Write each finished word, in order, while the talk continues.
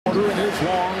In his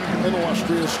long and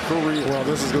illustrious career. Well,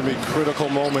 this is going to be critical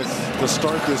moments to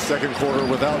start this second quarter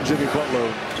without Jimmy Butler.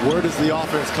 Where does the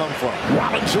offense come from?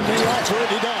 Robinson may answer it.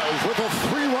 He does with a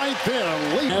three right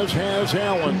there. Late as has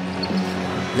Allen.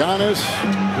 Giannis.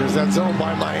 Here's that zone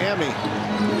by Miami.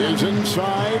 Is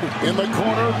inside in the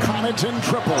corner. Connaughton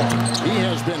triple. He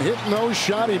has been hitting those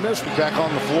shots. He missed. Back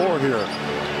on the floor here.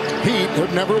 Heat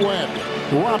would never win.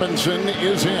 Robinson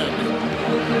is in.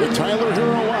 With Tyler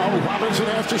Hero out, Robinson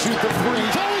has to shoot the three.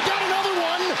 Oh, he got another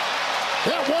one!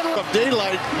 That one of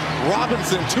daylight.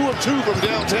 Robinson 2 of 2 from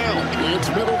downtown. It's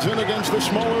Middleton against the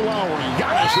smaller Lowry.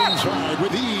 Giannis inside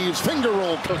with ease. Finger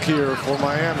roll. Cook here for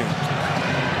Miami.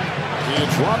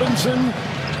 It's Robinson.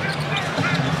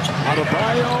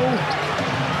 Adebayo,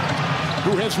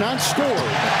 who has not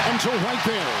scored until right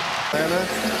there.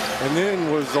 And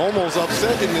then was almost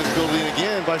upset in this building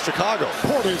again by Chicago.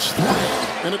 Portis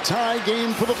in a tie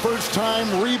game for the first time.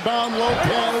 Rebound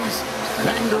Lopez.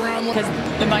 Banged around. Because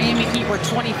the Miami Heat were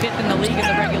 25th in the league in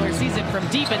the regular season from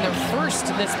deep, and they're first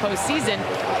this postseason.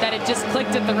 That it just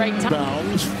clicked at the right time.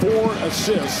 Bounds, 4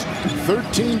 assists,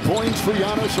 13 points for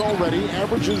Giannis already.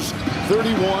 Averages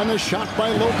 31. A shot by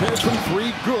Lopez from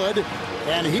 3. Good.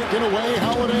 And he get away.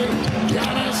 Holiday.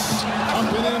 Giannis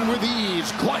up and in with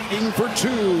ease. Gliding for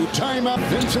 2. Timeout.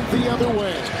 Vincent the other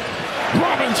way.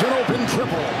 Robinson open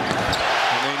triple.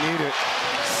 And they need it.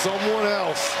 Someone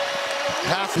else.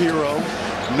 Half hero.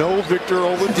 No Victor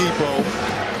Oladipo.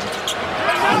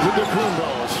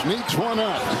 Antetokounmpo sneaks one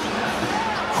up.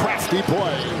 Crafty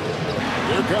play.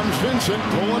 Here comes Vincent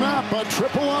pulling up. A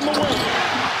triple on the way.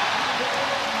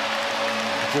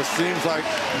 Just seems like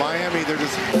Miami, they're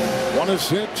just 1 of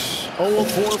 6, 0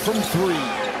 of 4 from 3.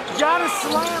 Giannis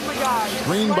slammed the guy.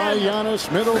 Screen by Giannis.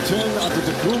 Middleton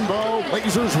Antetokounmpo.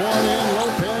 Lasers one in.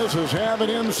 Lopez is having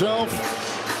himself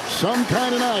some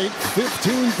kind of night.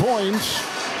 15 points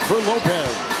for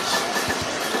Lopez.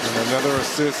 And another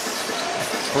assist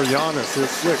for Giannis, his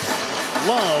 6th.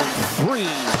 Love 3.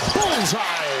 Bullseye.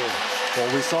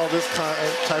 Well, we saw this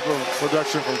type of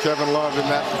production from Kevin Love in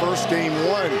that first game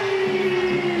 1.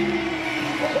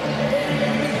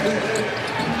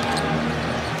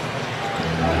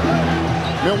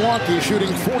 Milwaukee shooting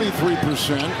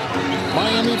 43%.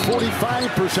 Miami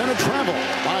 45% of travel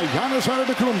by Giannis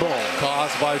Antetokounmpo.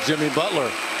 Caused by Jimmy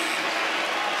Butler.